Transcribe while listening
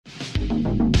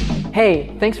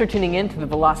Hey, thanks for tuning in to the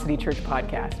Velocity Church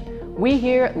podcast. We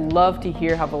here love to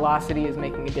hear how Velocity is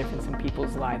making a difference in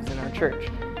people's lives in our church.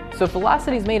 So if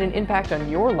Velocity's made an impact on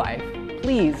your life,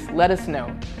 please let us know.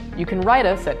 You can write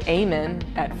us at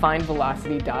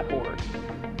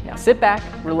amen@findvelocity.org. Now sit back,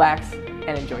 relax,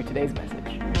 and enjoy today's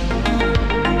message.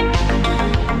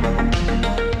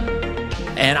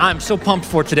 And I'm so pumped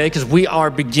for today because we are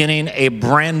beginning a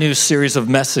brand new series of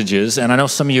messages. And I know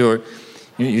some of you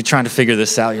you're trying to figure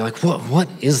this out. You're like, what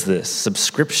is this?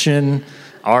 Subscription,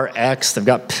 RX, they've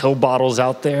got pill bottles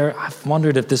out there. I've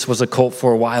wondered if this was a cult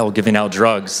for a while giving out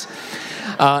drugs.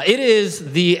 It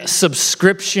is the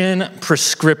subscription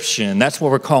prescription. That's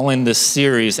what we're calling this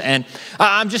series. And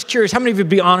I'm just curious, how many of you would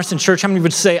be honest in church? How many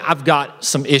would say, I've got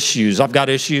some issues? I've got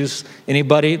issues.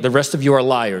 Anybody? The rest of you are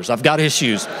liars. I've got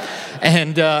issues.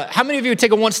 And how many of you would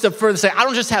take it one step further and say, I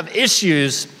don't just have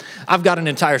issues, I've got an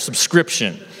entire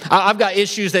subscription. I've got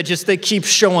issues that they keep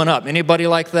showing up. Anybody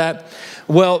like that?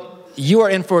 Well, you are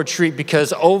in for a treat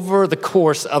because over the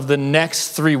course of the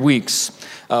next 3 weeks,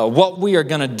 what we are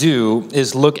going to do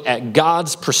is look at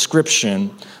God's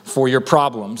prescription for your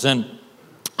problems. And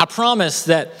I promise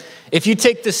that if you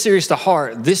take this series to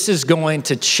heart, this is going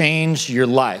to change your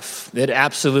life. It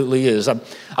absolutely is.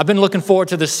 I've been looking forward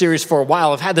to this series for a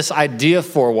while. I've had this idea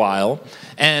for a while,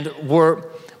 and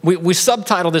we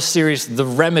subtitled this series, The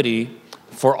Remedy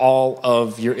for All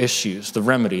of Your Issues, The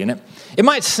Remedy. And it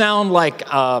might sound like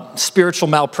spiritual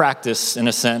malpractice in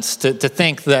a sense to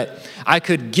think that I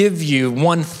could give you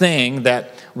one thing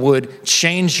that would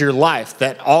change your life,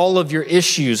 that all of your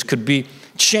issues could be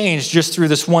changed just through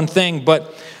this one thing.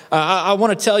 But I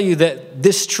want to tell you that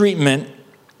this treatment,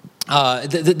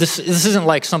 this isn't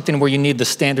like something where you need the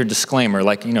standard disclaimer,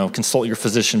 like, consult your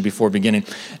physician before beginning.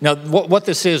 Now, what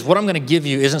this is, what I'm going to give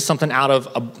you isn't something out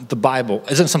of the Bible,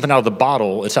 isn't something out of the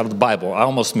bottle, it's out of the Bible. I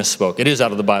almost misspoke. It is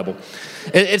out of the Bible.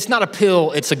 It's not a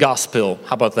pill, it's a gospel.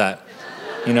 How about that?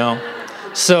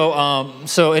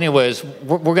 So anyways,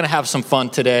 we're going to have some fun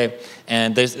today.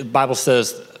 And the Bible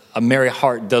says a merry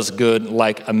heart does good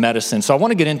like a medicine. So I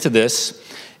want to get into this.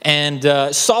 And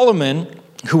Solomon,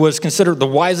 who was considered the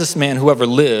wisest man who ever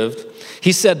lived,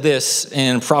 he said this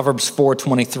in Proverbs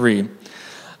 4:23.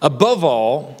 Above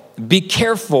all, be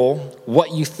careful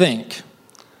what you think,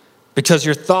 because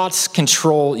your thoughts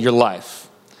control your life.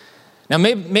 Now,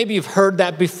 maybe you've heard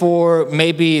that before.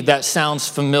 Maybe that sounds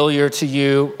familiar to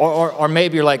you. Or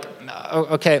maybe you're like,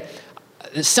 okay,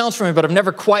 it sounds familiar, but I've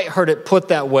never quite heard it put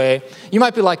that way. You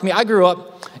might be like me. I grew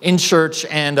up in church,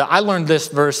 and I learned this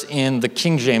verse in the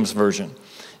King James Version.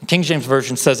 The King James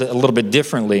Version says it a little bit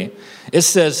differently. It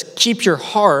says, keep your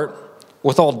heart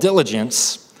with all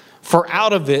diligence, for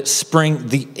out of it spring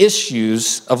the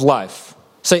issues of life.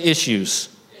 Say issues.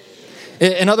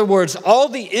 In other words, all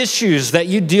the issues that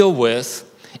you deal with,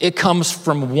 it comes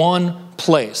from one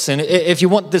place. And if you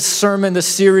want this sermon, this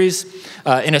series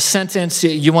in a sentence,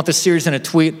 you want this series in a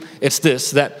tweet, it's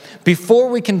this, that before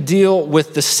we can deal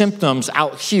with the symptoms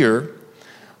out here,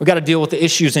 we got to deal with the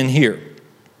issues in here.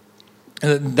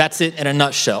 That's it in a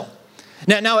nutshell.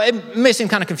 Now it may seem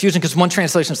kind of confusing because one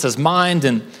translation says mind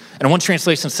and one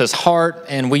translation says heart,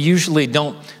 and we usually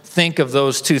don't think of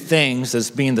those two things as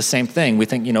being the same thing. We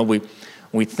think,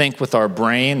 we think with our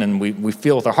brain and we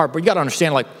feel with our heart. But you got to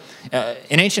understand,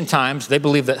 in ancient times, they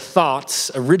believed that thoughts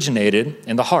originated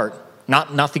in the heart,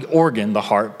 not the organ, the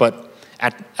heart, but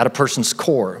at a person's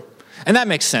core. And that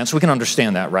makes sense. We can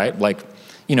understand that, right?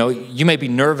 You may be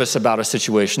nervous about a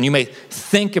situation. You may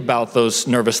think about those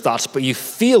nervous thoughts, but you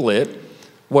feel it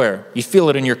where? You feel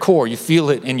it in your core. You feel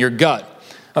it in your gut.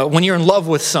 When you're in love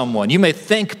with someone, you may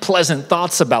think pleasant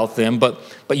thoughts about them, but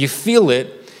you feel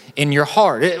it in your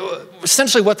heart.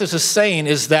 Essentially what this is saying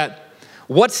is that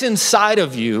what's inside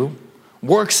of you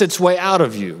works its way out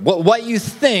of you. What you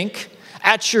think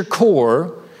at your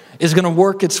core is going to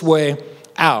work its way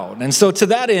out. And so to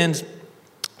that end,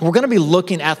 we're going to be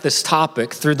looking at this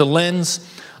topic through the lens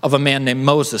of a man named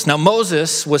Moses. Now,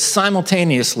 Moses was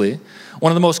simultaneously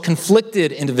one of the most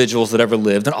conflicted individuals that ever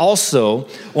lived and also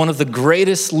one of the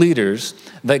greatest leaders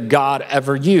that God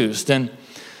ever used. And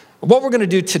what we're going to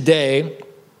do today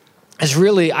is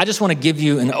really, I just want to give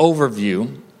you an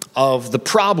overview of the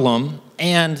problem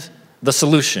and the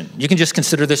solution. You can just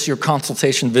consider this your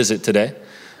consultation visit today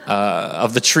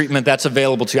of the treatment that's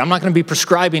available to you. I'm not going to be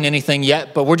prescribing anything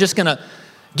yet, but we're just going to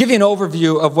give you an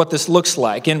overview of what this looks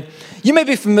like. And you may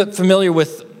be familiar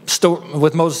with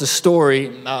Moses' story.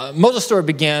 Moses' story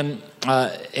began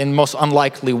in the most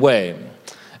unlikely way.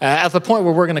 At the point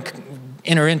where we're going to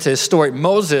enter into his story,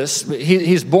 Moses,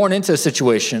 he's born into a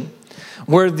situation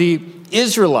where the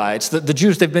Israelites, the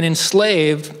Jews, they've been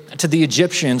enslaved to the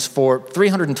Egyptians for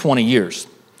 320 years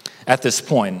at this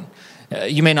point.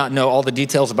 You may not know all the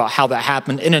details about how that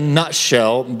happened. In a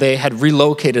nutshell, they had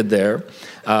relocated there.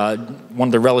 One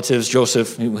of their relatives,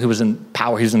 Joseph, he was in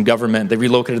power, he was in government. They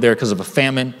relocated there because of a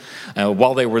famine.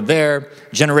 While they were there,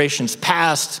 generations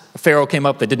passed. Pharaoh came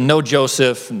up, they didn't know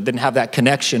Joseph, and didn't have that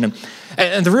connection.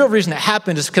 And the real reason it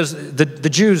happened is because the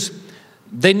Jews,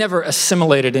 they never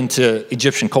assimilated into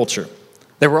Egyptian culture.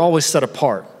 They were always set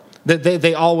apart.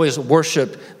 They always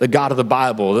worshiped the God of the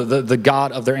Bible, the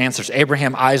God of their ancestors,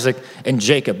 Abraham, Isaac, and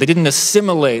Jacob. They didn't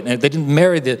assimilate, and they didn't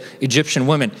marry the Egyptian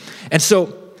women. And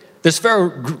so this Pharaoh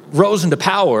rose into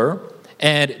power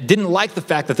and didn't like the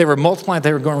fact that they were multiplying,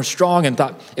 they were growing strong, and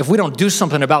thought, if we don't do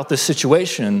something about this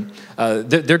situation,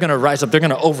 they're going to rise up, they're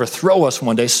going to overthrow us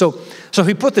one day. So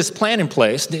he put this plan in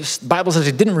place. The Bible says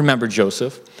he didn't remember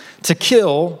Joseph, to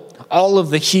kill all of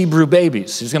the Hebrew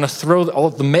babies. He's going to throw all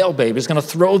of the male babies, going to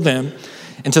throw them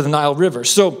into the Nile River.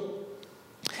 So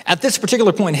at this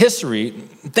particular point in history,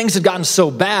 things had gotten so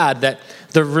bad that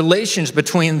the relations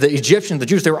between the Egyptians and the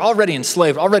Jews, they were already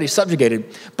enslaved, already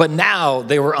subjugated, but now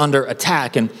they were under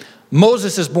attack. And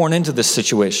Moses is born into this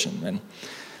situation. And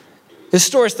his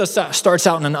story starts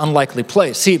out in an unlikely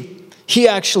place. He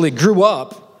actually grew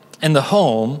up in the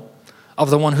home of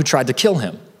the one who tried to kill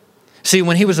him. See,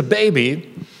 when he was a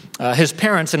baby, his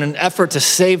parents, in an effort to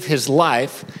save his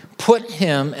life, put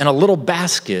him in a little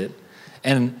basket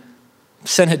and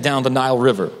sent it down the Nile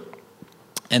River.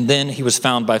 And then he was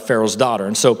found by Pharaoh's daughter.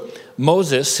 And so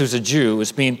Moses, who's a Jew,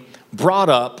 is being brought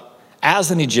up as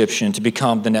an Egyptian to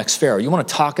become the next Pharaoh. You want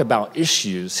to talk about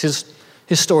issues. His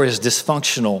story is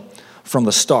dysfunctional from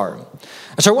the start.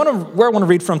 And so where I want to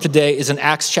read from today is in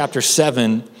Acts chapter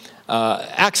 7.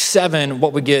 Acts 7,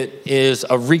 what we get is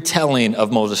a retelling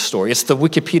of Moses' story. It's the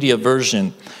Wikipedia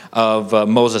version of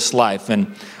Moses' life.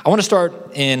 And I want to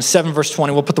start in 7 verse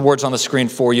 20. We'll put the words on the screen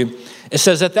for you. It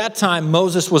says, at that time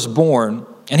Moses was born,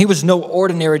 and he was no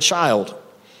ordinary child.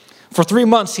 For 3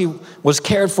 months he was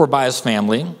cared for by his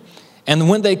family, and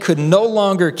when they could no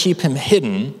longer keep him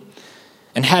hidden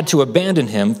and had to abandon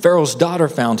him, Pharaoh's daughter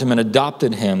found him and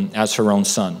adopted him as her own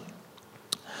son.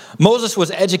 Moses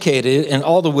was educated in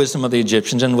all the wisdom of the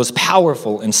Egyptians and was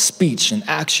powerful in speech and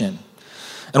action.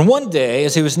 And one day,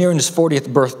 as he was nearing his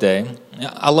 40th birthday,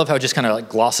 I love how it just kind of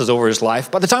glosses over his life.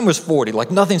 By the time he was 40,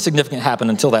 nothing significant happened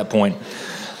until that point.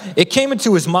 It came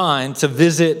into his mind to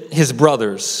visit his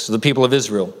brothers, the people of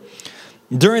Israel.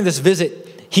 During this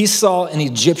visit, he saw an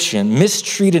Egyptian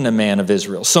mistreating a man of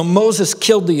Israel. So Moses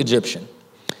killed the Egyptian.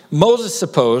 Moses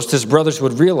supposed his brothers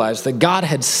would realize that God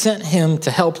had sent him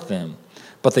to help them,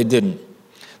 but they didn't.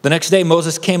 The next day,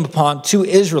 Moses came upon 2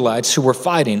 Israelites who were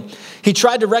fighting. He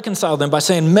tried to reconcile them by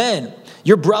saying, men,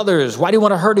 you're brothers. Why do you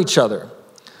want to hurt each other?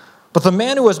 But the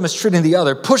man who was mistreating the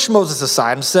other pushed Moses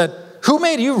aside and said, who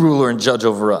made you ruler and judge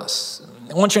over us?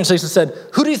 One translation said,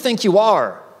 who do you think you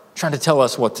are trying to tell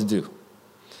us what to do?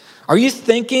 Are you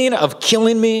thinking of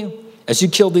killing me as you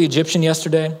killed the Egyptian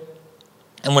yesterday?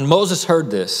 And when Moses heard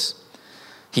this,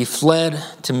 he fled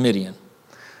to Midian.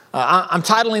 I'm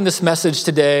titling this message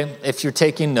today, if you're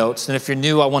taking notes, and if you're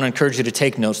new, I want to encourage you to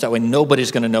take notes. That way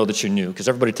nobody's going to know that you're new, because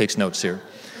everybody takes notes here.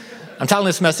 I'm titling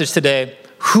this message today,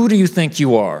 who do you think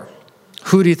you are?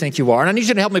 Who do you think you are? And I need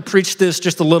you to help me preach this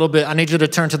just a little bit. I need you to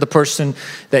turn to the person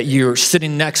that you're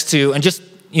sitting next to and just,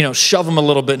 shove them a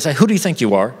little bit and say, who do you think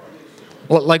you are?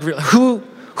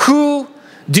 Who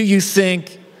do you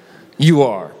think you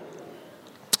are?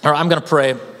 All right, I'm going to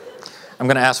pray. I'm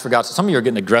going to ask for God's help. Some of you are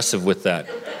getting aggressive with that.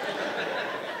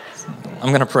 I'm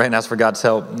going to pray and ask for God's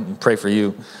help and pray for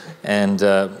you. And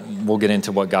we'll get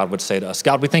into what God would say to us.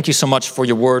 God, we thank you so much for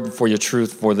your word, for your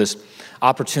truth, for this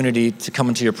opportunity to come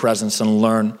into your presence and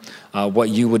learn what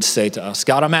you would say to us.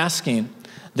 God, I'm asking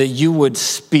that you would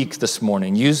speak this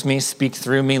morning. Use me, speak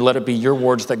through me. Let it be your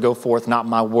words that go forth, not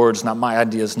my words, not my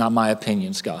ideas, not my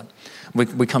opinions, God.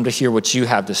 We come to hear what you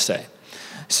have to say.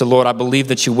 So, Lord, I believe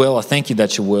that you will. I thank you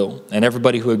that you will. And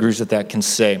everybody who agrees with that can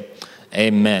say,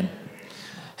 amen.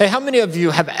 Hey, how many of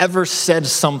you have ever said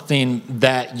something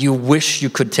that you wish you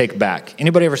could take back?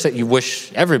 Anybody ever said you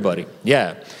wish? Everybody,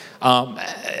 yeah.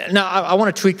 Now, I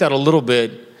want to tweak that a little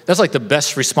bit. That's like the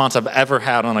best response I've ever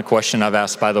had on a question I've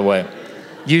asked, by the way.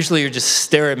 Usually you just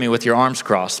stare at me with your arms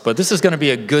crossed, but this is going to be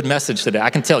a good message today.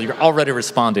 I can tell you're already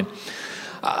responding.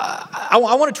 I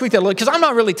want to tweak that a little, because I'm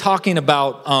not really talking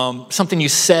about something you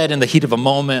said in the heat of a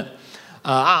moment.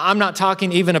 I'm not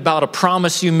talking even about a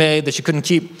promise you made that you couldn't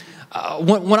keep.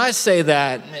 When I say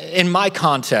that, in my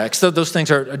context, those things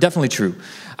are definitely true.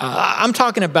 I'm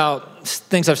talking about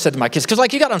things I've said to my kids. Because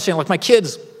you got to understand, my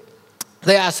kids,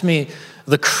 they ask me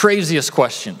the craziest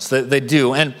questions. They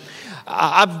do. And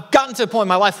I've gotten to a point in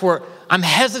my life where I'm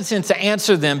hesitant to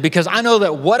answer them because I know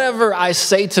that whatever I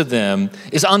say to them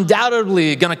is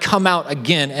undoubtedly going to come out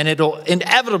again, and it'll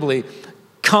inevitably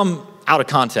come out of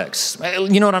context.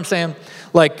 You know what I'm saying?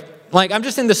 Like I'm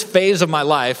just in this phase of my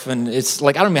life, and it's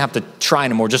like I don't even have to try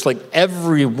anymore. Just like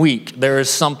every week, there is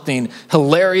something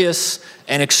hilarious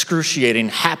and excruciating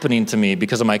happening to me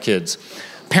because of my kids.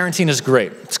 Parenting is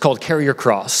great. It's called Carry Your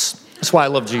Cross. That's why I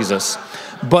love Jesus.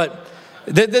 But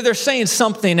they're saying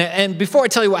something, and before I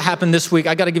tell you what happened this week,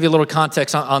 I got to give you a little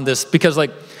context on this because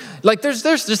like there's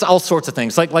just all sorts of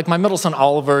things. Like my middle son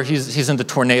Oliver, he's into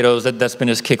tornadoes. That's been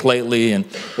his kick lately, and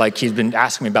like he's been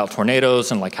asking me about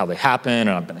tornadoes and like how they happen, and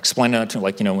I've been explaining it to him,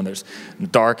 like, you know, when there's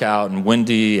dark out and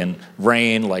windy and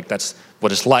rain, like that's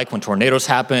what it's like when tornadoes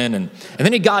happen. And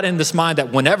then he got in this mind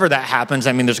that whenever that happens,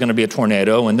 I mean, there's going to be a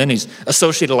tornado. And then he's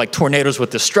associated like tornadoes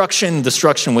with destruction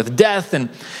with death. And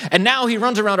now he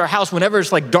runs around our house whenever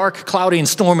it's like dark, cloudy, and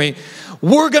stormy.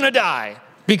 We're going to die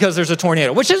because there's a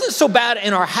tornado, which isn't so bad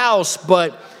in our house,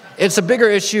 but it's a bigger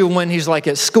issue when he's like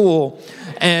at school.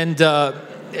 And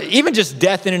even just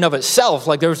death in and of itself.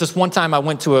 Like there was this one time I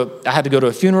had to go to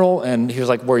a funeral, and he was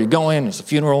like, "Where are you going?" It's a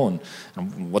funeral,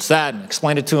 and what's that? And I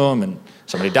explained it to him, and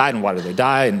somebody died, and why did they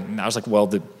die? And I was like, well,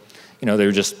 they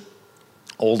were just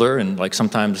older, and like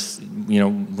sometimes, you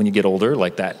know, when you get older,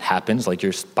 like that happens, like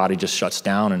your body just shuts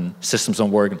down and systems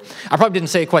don't work. I probably didn't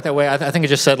say it quite that way. I think I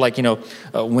just said like, you know,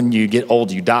 when you get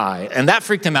old, you die. And that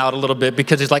freaked him out a little bit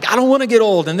because he's like, I don't want to get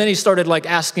old. And then he started like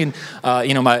asking,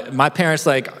 you know, my parents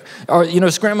like,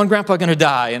 is Grandma and Grandpa going to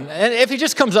die? And if he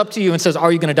just comes up to you and says,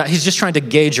 are you going to die? He's just trying to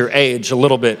gauge your age a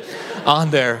little bit on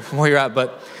there where you're at.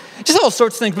 But just all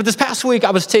sorts of things. But this past week,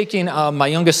 I was taking my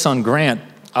youngest son, Grant,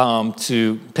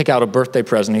 to pick out a birthday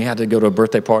present. He had to go to a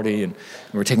birthday party, and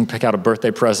we were taking to pick out a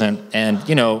birthday present. And,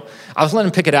 you know, I was letting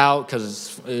him pick it out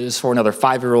because it's for another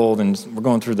 5-year-old, and we're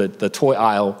going through the toy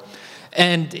aisle.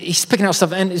 And he's picking out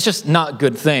stuff, and it's just not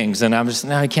good things. And I'm just,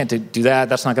 no, he can't do that.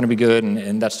 That's not going to be good,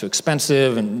 and that's too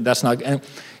expensive, and that's not. And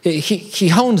he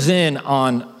hones in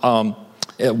on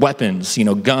weapons, you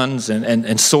know, guns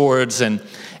and swords, and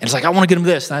it's like, I want to get him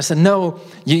this. And I said, no,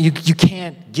 you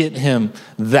can't get him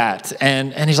that.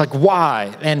 And he's like,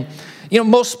 why? And, you know,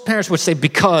 most parents would say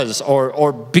because,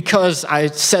 or because I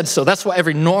said so. That's what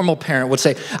every normal parent would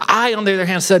say. I, on the other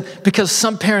hand, said, because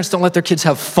some parents don't let their kids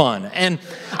have fun. And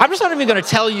I'm just not even going to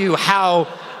tell you how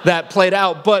that played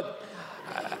out, but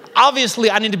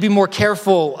obviously I need to be more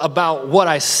careful about what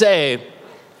I say.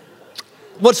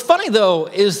 What's funny, though,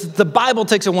 is the Bible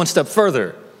takes it one step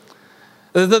further.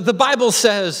 The Bible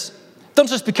says, don't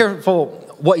just be careful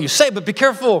what you say, but be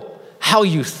careful how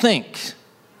you think.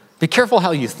 Be careful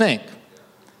how you think.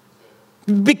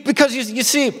 Because you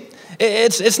see,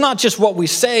 it's not just what we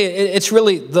say, it's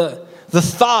really the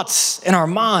thoughts in our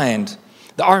mind,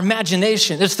 our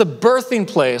imagination. It's the birthing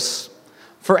place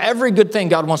for every good thing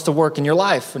God wants to work in your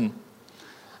life. And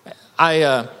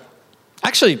I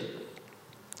actually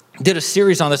did a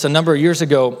series on this a number of years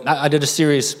ago. I did a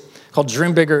series called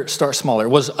Dream Bigger, Start Smaller. It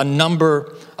was a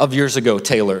number of years ago,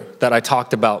 Taylor, that I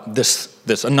talked about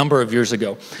this a number of years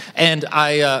ago. And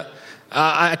I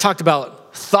talked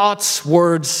about thoughts,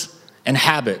 words, and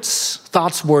habits.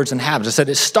 Thoughts, words, and habits. I said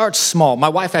it starts small. My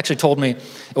wife actually told me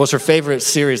it was her favorite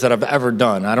series that I've ever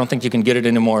done. I don't think you can get it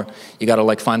anymore. You got to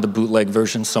like find the bootleg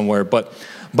version somewhere. But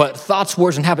thoughts,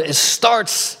 words, and habits, it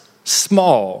starts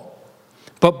small.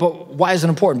 But why is it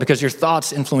important? Because your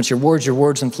thoughts influence your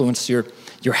words influence your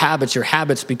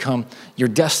habits become your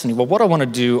destiny. Well, what I want to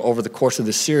do over the course of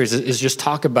this series is just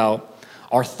talk about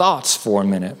our thoughts for a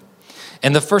minute.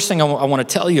 And the first thing I want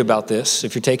to tell you about this,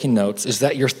 if you're taking notes, is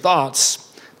that your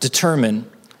thoughts determine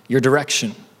your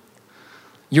direction.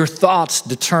 Your thoughts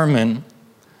determine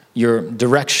your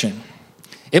direction.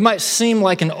 It might seem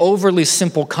like an overly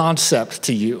simple concept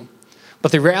to you,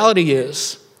 but the reality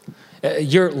is,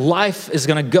 your life is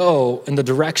going to go in the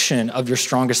direction of your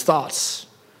strongest thoughts.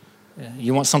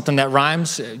 You want something that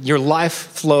rhymes? Your life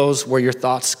flows where your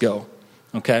thoughts go,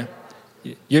 okay?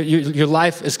 Your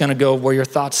life is going to go where your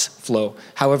thoughts flow,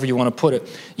 however you want to put it.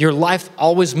 Your life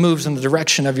always moves in the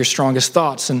direction of your strongest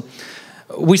thoughts. And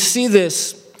we see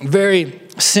this very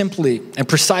simply and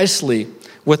precisely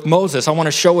with Moses. I want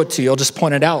to show it to you. I'll just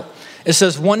point it out. It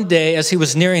says, one day as he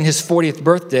was nearing his 40th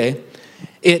birthday,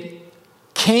 it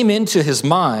came into his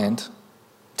mind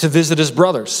to visit his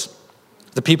brothers,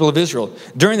 the people of Israel.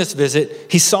 During this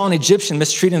visit, he saw an Egyptian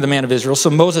mistreating the man of Israel, so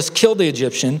Moses killed the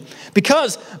Egyptian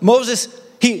because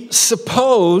he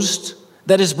supposed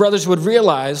that his brothers would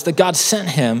realize that God sent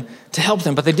him to help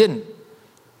them, but they didn't.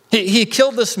 He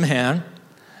killed this man.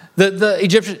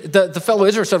 The fellow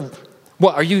Israel said,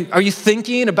 What, are you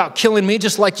thinking about killing me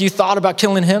just like you thought about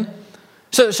killing him?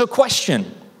 So question,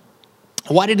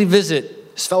 why did he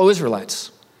visit his fellow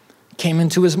Israelites? Came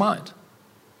into his mind.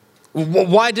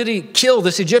 Why did he kill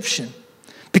this Egyptian?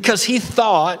 Because he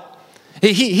thought,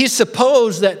 he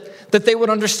supposed that they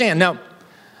would understand. Now,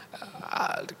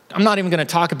 I'm not even going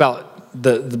to talk about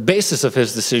the basis of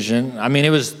his decision. I mean,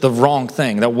 it was the wrong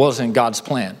thing. That wasn't God's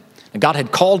plan. And God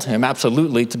had called him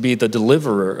absolutely to be the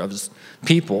deliverer of his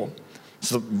people.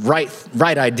 So right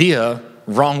idea,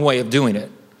 wrong way of doing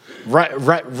it.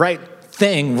 Right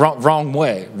thing, wrong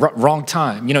way, wrong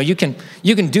time. You know, you can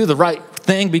do the right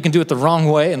thing, but you can do it the wrong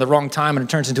way and the wrong time, and it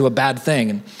turns into a bad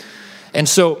thing. And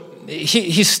so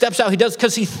he steps out. He does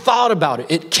because he thought about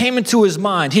it. It came into his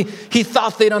mind. He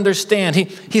thought they'd understand.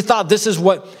 He thought this is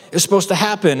what is supposed to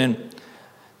happen. And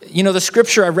you know, the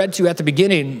scripture I read to you at the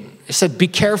beginning, it said, "Be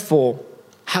careful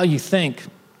how you think."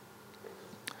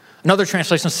 Another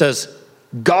translation says,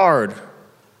 "Guard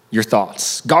your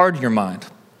thoughts, guard your mind."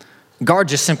 Guard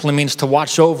just simply means to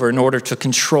watch over in order to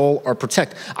control or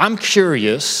protect. I'm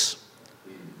curious,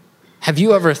 have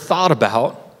you ever thought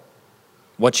about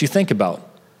what you think about?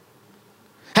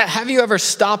 Have you ever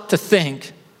stopped to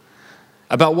think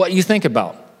about what you think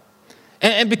about?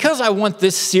 And because I want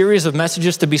this series of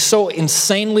messages to be so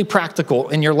insanely practical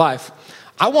in your life,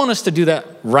 I want us to do that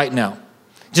right now.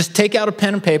 Just take out a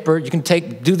pen and paper. You can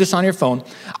do this on your phone.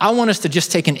 I want us to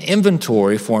just take an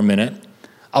inventory for a minute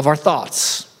of our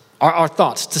thoughts. Our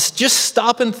thoughts, to just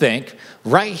stop and think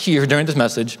right here during this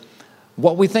message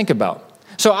what we think about.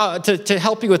 So to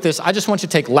help you with this, I just want you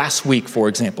to take last week, for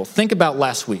example. Think about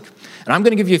last week. And I'm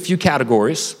going to give you a few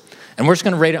categories, and we're just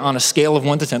going to rate it on a scale of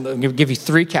 1 to 10. I'm going to give you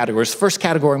 3 categories. First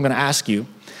category I'm going to ask you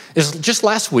is just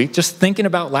last week, just thinking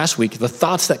about last week, the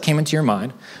thoughts that came into your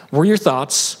mind. Were your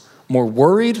thoughts more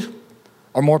worried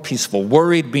or more peaceful?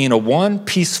 Worried being a 1,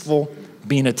 peaceful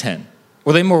being a 10.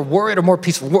 Were they more worried or more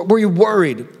peaceful? Were you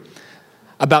worried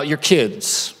about your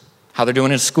kids, how they're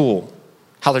doing in school,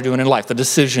 how they're doing in life, the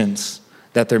decisions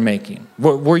that they're making?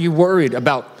 Were you worried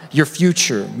about your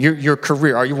future, your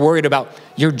career? Are you worried about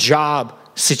your job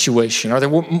situation? Are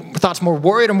there thoughts more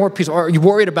worried or more peaceful? Are you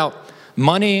worried about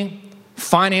money,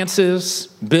 finances,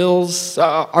 bills?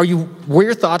 Were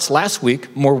your thoughts last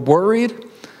week more worried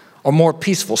or more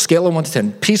peaceful? Scale of 1 to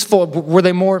 10. Peaceful, were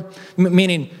they more,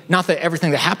 meaning not that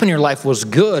everything that happened in your life was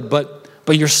good, but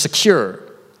you're secure.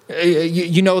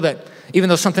 You know that even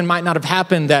though something might not have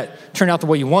happened that turned out the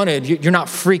way you wanted, you're not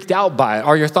freaked out by it.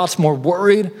 Are your thoughts more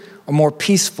worried or more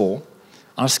peaceful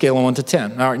on a scale of 1 to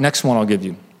 10? All right, next one I'll give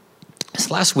you.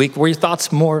 This last week, were your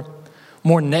thoughts more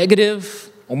negative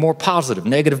or more positive?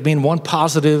 Negative being 1,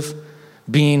 positive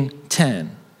being 10.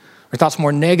 Were your thoughts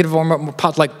more negative or more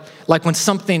positive? Like when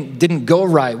something didn't go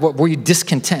right, were you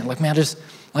discontent? Like, man,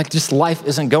 just life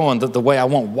isn't going the way I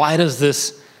want. Why does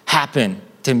this happen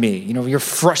to me? You know, you're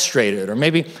frustrated, or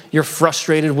maybe you're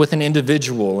frustrated with an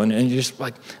individual and you're just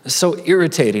like, it's so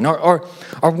irritating. Or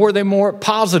were they more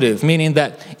positive, meaning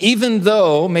that even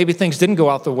though maybe things didn't go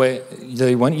out the way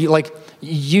they went,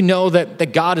 you know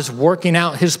that God is working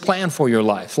out his plan for your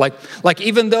life. Like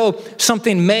even though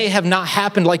something may have not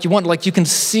happened like you want, like you can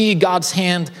see God's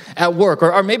hand at work.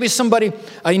 Or maybe somebody,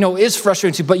 is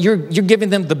frustrated you, but you're giving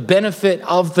them the benefit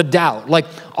of the doubt. Like,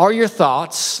 are your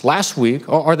thoughts last week,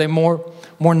 or are they more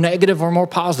negative or more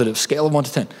positive? Scale of 1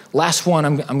 to 10. Last one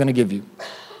I'm going to give you.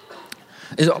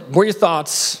 Were your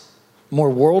thoughts more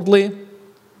worldly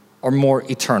or more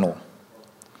eternal?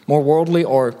 More worldly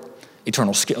or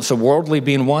eternal? So worldly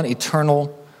being 1,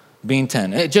 eternal being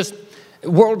 10. It just,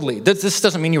 worldly, this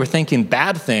doesn't mean you were thinking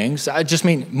bad things. I just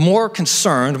mean more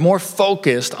concerned, more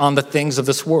focused on the things of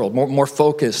this world, more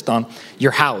focused on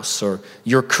your house or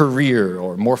your career,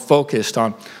 or more focused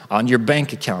on your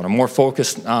bank account, or more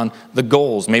focused on the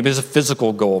goals. Maybe it's a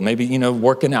physical goal, maybe,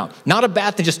 working out. Not a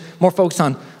bad thing, just more focused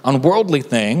on worldly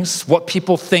things, what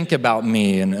people think about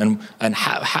me and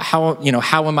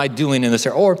how am I doing in this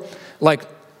area? Or like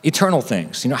eternal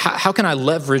things. How can I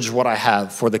leverage what I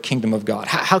have for the kingdom of God?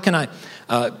 How can I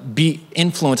be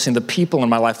influencing the people in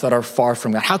my life that are far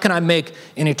from God? How can I make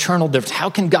an eternal difference? How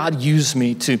can God use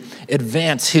me to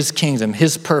advance his kingdom,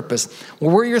 his purpose? Well,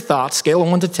 were your thoughts, scale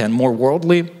of 1 to 10, more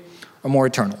worldly or more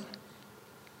eternal?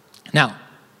 Now,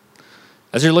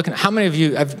 as you're looking, how many of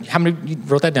you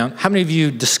wrote that down? How many of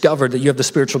you discovered that you have the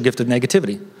spiritual gift of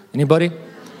negativity? Anybody?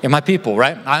 Yeah, my people,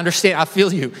 right? I understand. I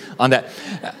feel you on that.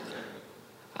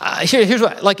 Here's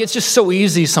what, it's just so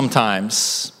easy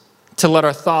sometimes to let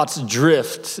our thoughts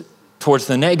drift towards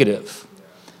the negative.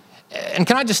 And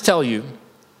can I just tell you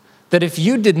that if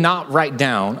you did not write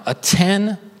down a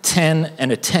 10, 10,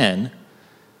 and a 10,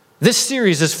 this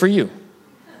series is for you.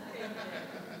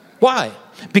 Why?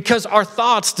 Because our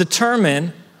thoughts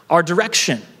determine our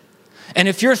direction. And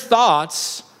if your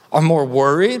thoughts are more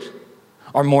worried,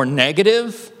 are more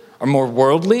negative, are more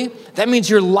worldly, that means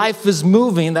your life is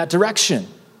moving in that direction.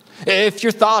 If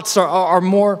your thoughts are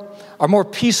more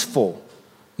peaceful,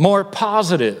 more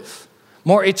positive,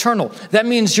 more eternal, that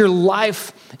means your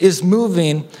life is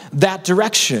moving that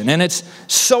direction. And it's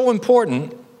so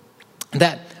important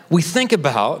that we think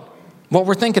about what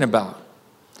we're thinking about.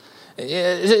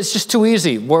 It's just too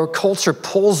easy where culture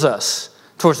pulls us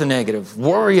towards the negative.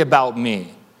 Worry about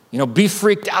me. Be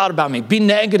freaked out about me. Be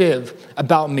negative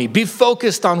about me. Be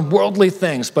focused on worldly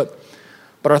things. But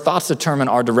our thoughts determine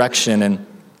our direction. And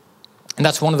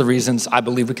that's one of the reasons I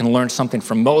believe we can learn something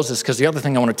from Moses, because the other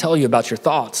thing I want to tell you about your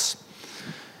thoughts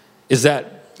is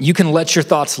that you can let your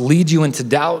thoughts lead you into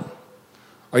doubt,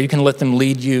 or you can let them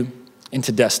lead you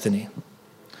into destiny.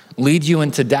 Lead you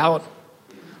into doubt,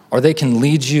 or they can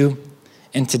lead you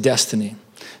into destiny.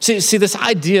 See, this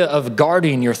idea of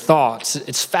guarding your thoughts,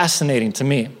 it's fascinating to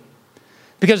me.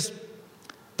 Because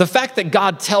the fact that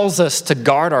God tells us to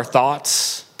guard our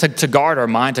thoughts, to guard our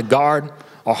mind, to guard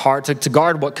our heart, to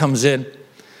guard what comes in,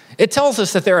 it tells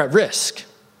us that they're at risk.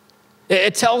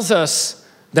 It tells us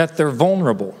that they're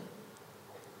vulnerable.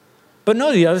 But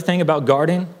know the other thing about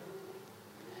guarding?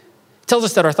 It tells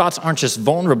us that our thoughts aren't just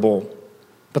vulnerable,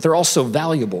 but they're also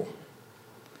valuable.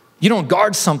 You don't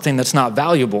guard something that's not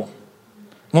valuable.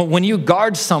 When you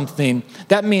guard something,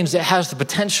 that means it has the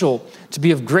potential to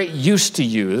be of great use to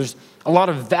you. There's a lot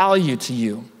of value to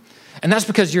you. And that's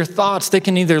because your thoughts, they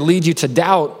can either lead you to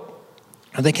doubt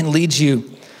or they can lead you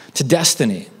to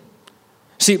destiny.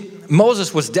 See,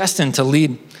 Moses was destined to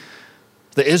lead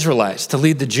the Israelites, to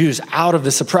lead the Jews out of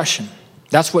this oppression.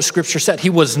 That's what Scripture said. He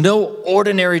was no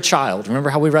ordinary child. Remember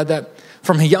how we read that?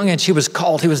 From a young age, he was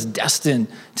called. He was destined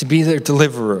to be their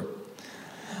deliverer.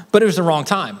 But it was the wrong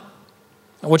time.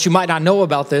 What you might not know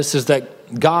about this is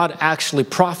that God actually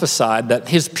prophesied that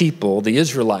his people, the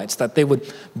Israelites, that they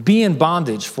would be in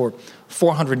bondage for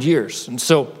 400 years. And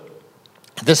so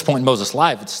at this point in Moses'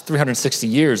 life, it's 360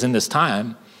 years in this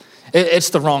time.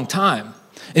 It's the wrong time.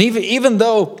 And even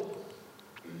though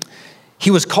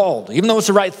he was called, even though it's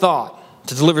the right thought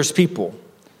to deliver his people,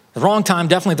 the wrong time,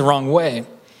 definitely the wrong way.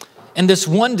 And this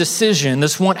one decision,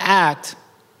 this one act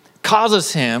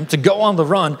causes him to go on the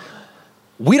run.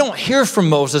 We don't hear from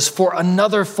Moses for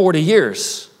another 40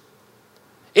 years.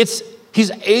 He's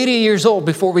 80 years old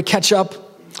before we catch up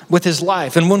with his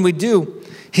life. And when we do,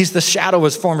 he's the shadow of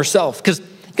his former self. Because you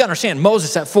gotta understand,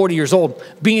 Moses at 40 years old,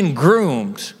 being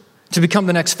groomed to become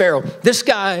the next Pharaoh. This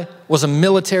guy was a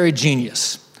military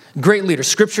genius, great leader.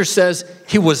 Scripture says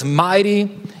he was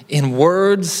mighty in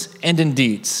words and in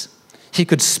deeds. He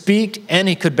could speak and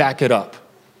he could back it up.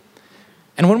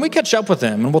 And when we catch up with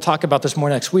him, and we'll talk about this more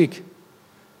next week,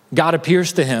 God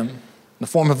appears to him in the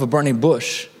form of a burning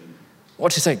bush.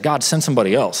 What's he say? God, send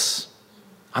somebody else.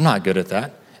 I'm not good at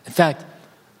that. In fact,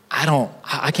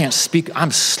 I can't speak.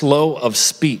 I'm slow of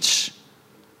speech.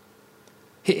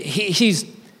 He's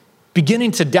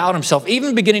beginning to doubt himself,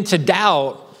 even beginning to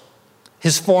doubt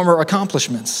his former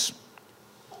accomplishments.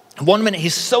 One minute,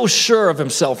 he's so sure of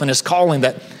himself and his calling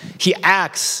that he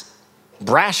acts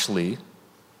brashly,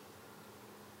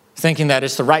 thinking that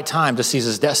it's the right time to seize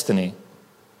his destiny.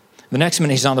 The next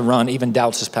minute he's on the run, even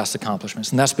doubts his past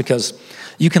accomplishments. And that's because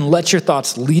you can let your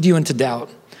thoughts lead you into doubt,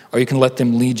 or you can let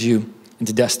them lead you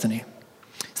into destiny.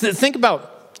 So think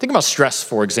about stress,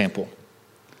 for example.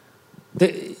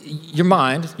 Your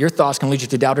mind, your thoughts can lead you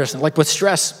to doubt or destiny. Like with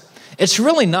stress, it's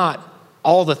really not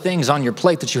all the things on your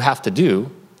plate that you have to do.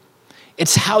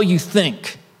 It's how you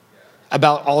think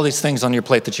about all these things on your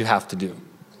plate that you have to do.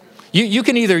 You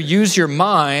can either use your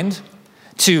mind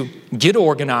to get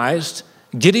organized,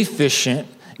 get efficient,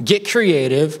 get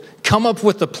creative, come up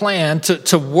with a plan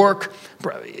to work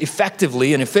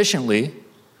effectively and efficiently,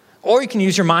 or you can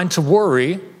use your mind to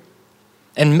worry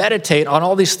and meditate on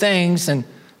all these things and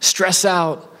stress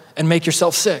out and make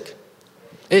yourself sick.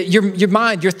 Your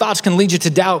mind, your thoughts can lead you to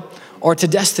doubt or to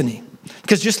destiny.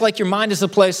 Because just like your mind is the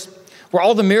place where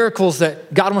all the miracles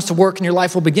that God wants to work in your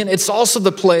life will begin, it's also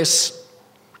the place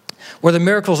where the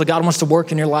miracles that God wants to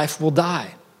work in your life will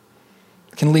die.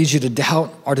 It can lead you to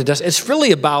doubt or to destiny. It's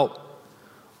really about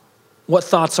what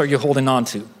thoughts are you holding on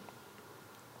to?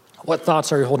 What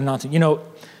thoughts are you holding on to? You know,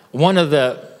 one of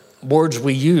the words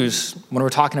we use when we're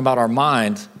talking about our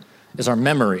mind is our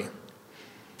memory.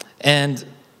 And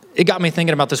it got me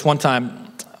thinking about this one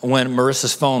time when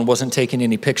Marissa's phone wasn't taking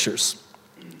any pictures.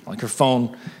 Like her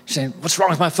phone, she's saying, what's wrong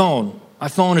with my phone? My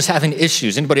phone is having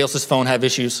issues. Anybody else's phone have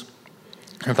issues?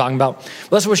 I'm talking about. Well,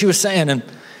 that's what she was saying.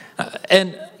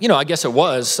 And you know, I guess it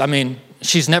was. I mean,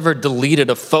 she's never deleted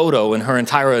a photo in her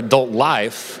entire adult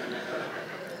life.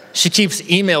 She keeps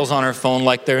emails on her phone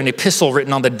like they're an epistle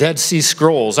written on the Dead Sea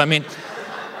Scrolls. I mean,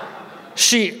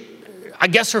 I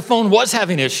guess her phone was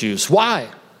having issues. Why?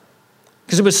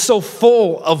 Because it was so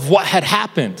full of what had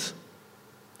happened.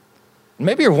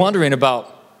 Maybe you're wondering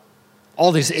about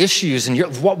all these issues and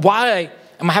why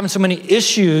am I having so many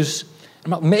issues?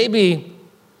 Maybe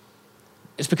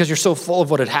it's because you're so full of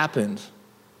what had happened.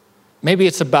 Maybe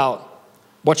it's about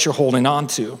what you're holding on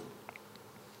to.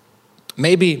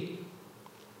 Maybe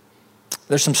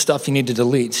there's some stuff you need to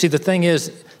delete. See, the thing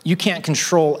is, you can't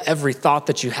control every thought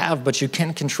that you have, but you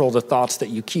can control the thoughts that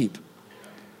you keep.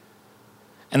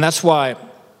 And that's why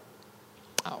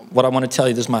what I want to tell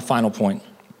you, this is my final point,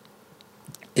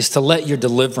 is to let your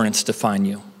deliverance define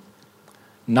you,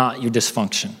 not your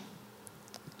dysfunction.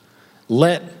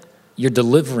 Let your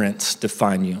deliverance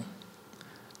define you,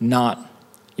 not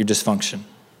your dysfunction.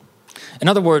 In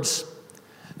other words,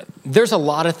 there's a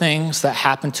lot of things that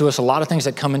happen to us, a lot of things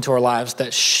that come into our lives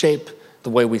that shape the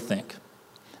way we think,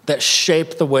 that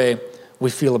shape the way we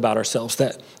feel about ourselves,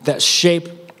 that shape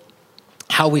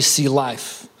how we see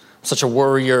life. I'm such a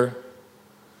worrier.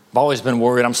 I've always been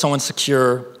worried. I'm so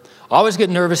insecure. I always get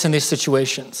nervous in these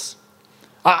situations.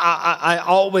 I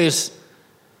always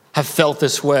have felt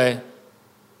this way.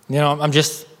 You know, I'm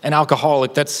just an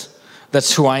alcoholic.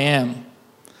 That's who I am.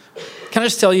 Can I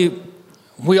just tell you,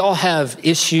 we all have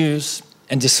issues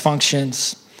and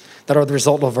dysfunctions that are the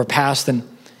result of our past, and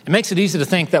it makes it easy to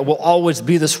think that we'll always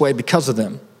be this way because of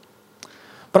them.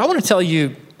 But I want to tell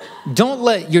you, don't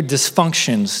let your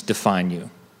dysfunctions define you.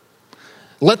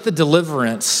 Let the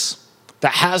deliverance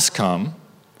that has come,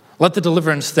 let the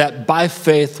deliverance that by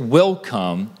faith will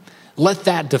come, let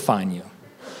that define you.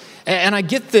 And I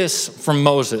get this from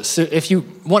Moses. If you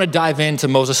want to dive into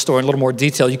Moses' story in a little more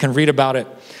detail, you can read about it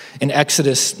in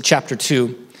Exodus chapter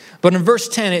 2. But in verse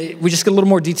 10, we just get a little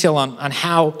more detail on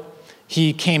how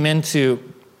he came into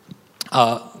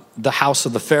the house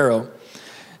of the Pharaoh.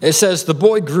 It says, the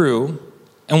boy grew,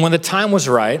 and when the time was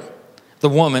right, the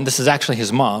woman, this is actually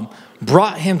his mom,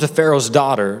 brought him to Pharaoh's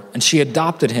daughter, and she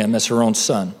adopted him as her own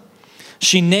son.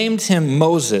 She named him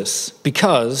Moses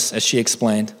because, as she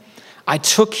explained, I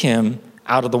took him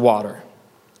out of the water.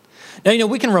 Now, you know,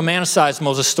 we can romanticize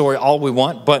Moses' story all we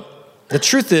want, but the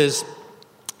truth is,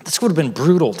 this would have been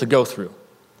brutal to go through.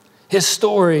 His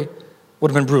story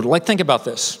would have been brutal. Like, think about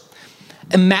this.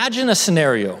 Imagine a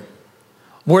scenario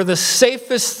where the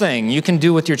safest thing you can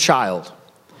do with your child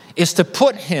is to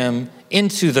put him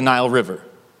into the Nile River.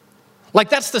 Like,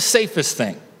 that's the safest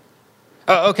thing.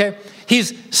 Okay?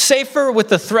 He's safer with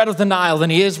the threat of the Nile than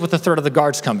he is with the threat of the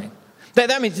guards coming.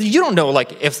 That means you don't know,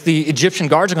 like, if the Egyptian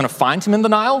guards are going to find him in the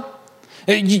Nile.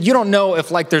 You don't know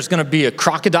if, like, there's going to be a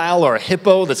crocodile or a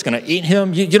hippo that's going to eat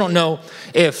him. You don't know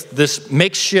if this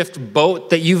makeshift boat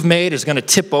that you've made is going to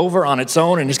tip over on its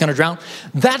own and he's going to drown.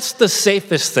 That's the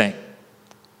safest thing,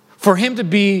 for him to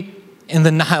be in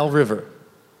the Nile River.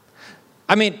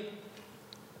 I mean,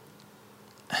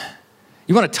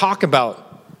 you want to talk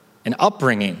about an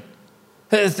upbringing.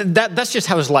 That's just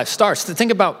how his life starts.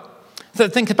 Think about what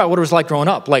it was like growing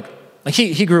up. Like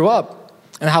he grew up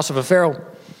in the house of a Pharaoh.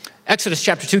 Exodus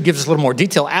chapter 2 gives us a little more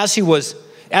detail. As he was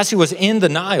in the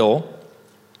Nile,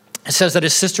 it says that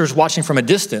his sister was watching from a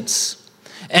distance,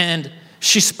 and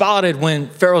she spotted when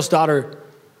Pharaoh's daughter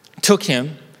took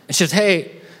him, and she says,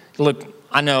 hey, look,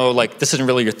 I know, like, this isn't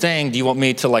really your thing. Do you want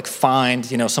me to, like, find,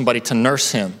 somebody to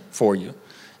nurse him for you?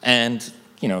 And,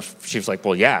 she was like,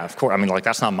 well, yeah, of course. I mean, like,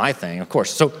 that's not my thing, of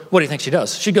course. So what do you think she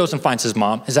does? She goes and finds his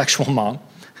mom, his actual mom,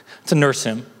 to nurse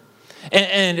him.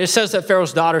 And it says that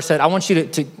Pharaoh's daughter said, I want you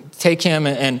to take him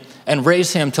and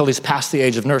raise him till he's past the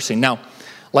age of nursing. Now,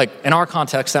 like, in our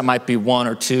context, that might be 1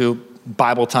 or 2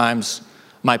 Bible times,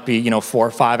 might be, 4 or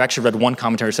 5. I actually read one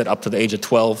commentary said up to the age of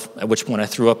 12, at which point I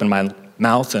threw up in my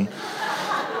mouth. And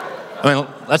I mean,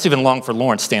 that's even long for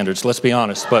Lawrence standards, let's be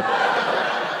honest. But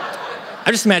I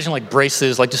just imagine, like,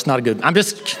 braces, like, just not a good, I'm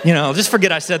just, just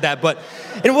forget I said that. But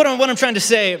and what I'm trying to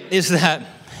say is that,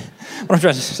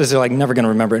 they're like never going to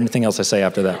remember anything else I say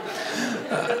after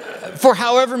that. For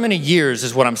however many years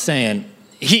is what I'm saying,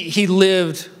 he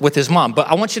lived with his mom. But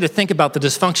I want you to think about the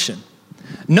dysfunction.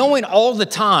 Knowing all the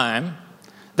time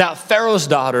that Pharaoh's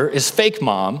daughter is fake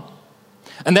mom,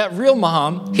 and that real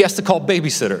mom he has to call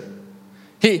babysitter.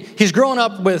 He's grown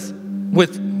up with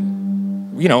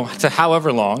to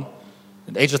however long,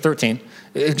 at the age of 13,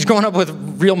 he's growing up with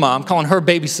real mom, calling her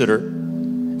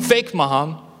babysitter. Fake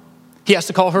mom, he has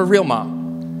to call her real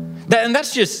mom. And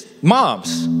that's just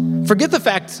moms. Forget the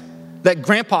fact that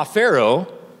Grandpa Pharaoh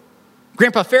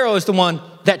is the one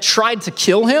that tried to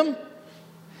kill him.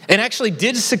 and actually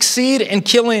did succeed in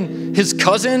killing his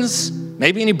cousins,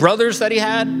 maybe any brothers that he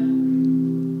had.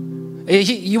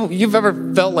 You've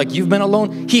ever felt like you've been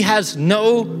alone? He has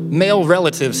no male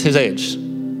relatives his age.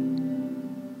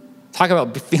 Talk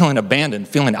about feeling abandoned,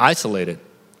 feeling isolated.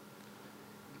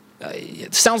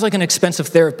 It sounds like an expensive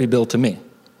therapy bill to me.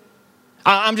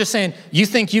 I'm just saying, you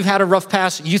think you've had a rough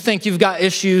past, you think you've got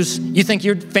issues, you think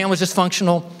your family's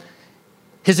dysfunctional.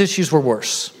 His issues were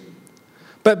worse.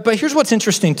 But here's what's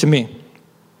interesting to me,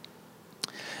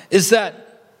 is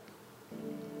that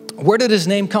where did his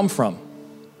name come from?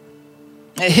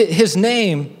 His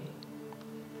name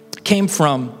came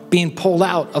from being pulled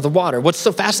out of the water. What's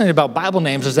so fascinating about Bible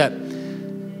names is that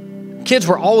kids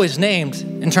were always named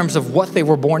in terms of what they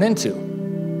were born into.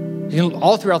 You know,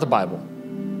 all throughout the Bible.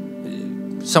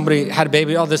 Somebody had a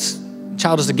baby, oh, this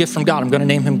child is a gift from God, I'm gonna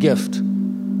name him Gift.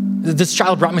 This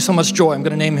child brought me so much joy, I'm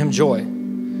gonna name him Joy.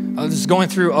 This is going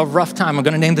through a rough time, I'm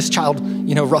gonna name this child,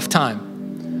 Rough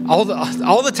Time. All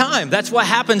the time, that's what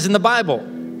happens in the Bible.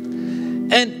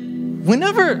 And we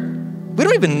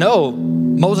don't even know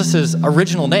Moses'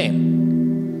 original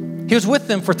name. He was with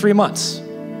them for 3 months.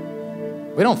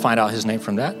 We don't find out his name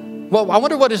from that. Well, I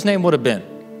wonder what his name would have been.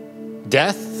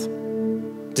 Death,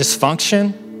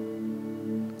 dysfunction,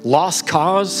 lost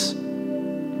cause,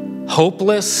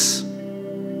 hopeless,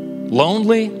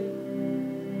 lonely.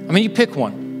 I mean, you pick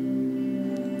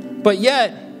one. But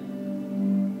yet,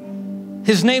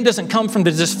 his name doesn't come from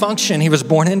the dysfunction he was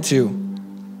born into.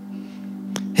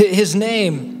 His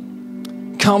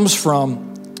name comes from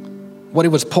what he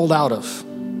was pulled out of.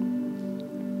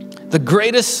 The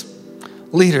greatest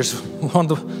leaders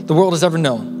the world has ever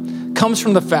known comes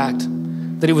from the fact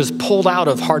that he was pulled out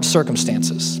of hard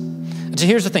circumstances. And so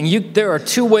here's the thing, there are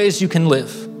two ways you can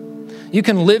live. You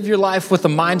can live your life with the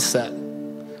mindset,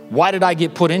 why did I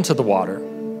get put into the water?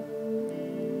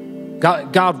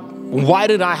 God, why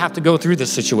did I have to go through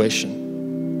this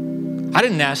situation? I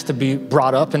didn't ask to be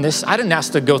brought up in this. I didn't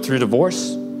ask to go through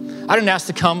divorce. I didn't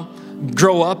ask to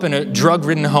grow up in a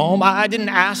drug-ridden home. I didn't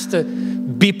ask to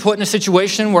be put in a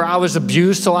situation where I was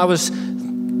abused till I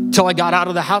got out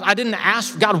of the house. I didn't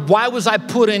ask, God, why was I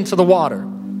put into the water?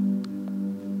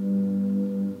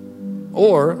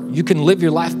 Or you can live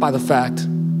your life by the fact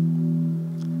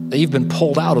that you've been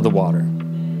pulled out of the water.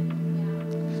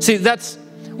 See, that's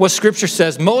what Scripture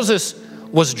says. Moses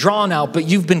was drawn out, but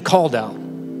you've been called out.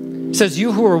 It says,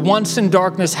 you who were once in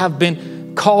darkness have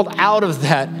been called out of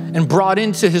that and brought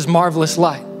into his marvelous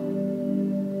light.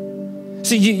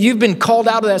 See, you've been called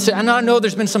out of that. And I know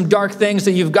there's been some dark things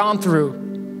that you've gone through,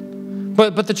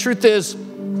 but the truth is,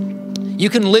 you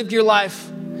can live your life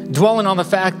dwelling on the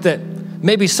fact that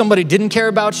maybe somebody didn't care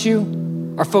about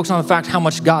you, or focus on the fact how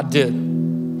much God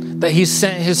did, that he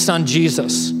sent his son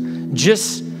Jesus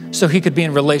just so he could be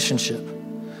in relationship.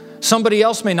 Somebody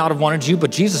else may not have wanted you,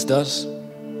 but Jesus does.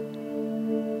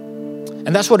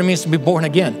 And that's what it means to be born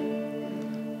again.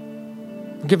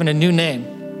 We're given a new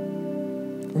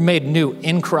name. We're made new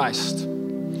in Christ.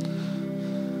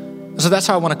 So that's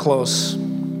how I want to close.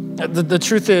 The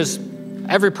truth is,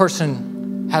 every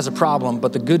person has a problem,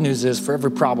 but the good news is for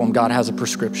every problem, God has a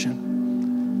prescription.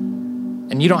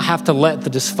 And you don't have to let the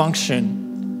dysfunction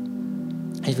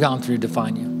you've gone through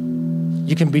define you.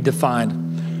 You can be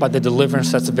defined by the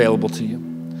deliverance that's available to you.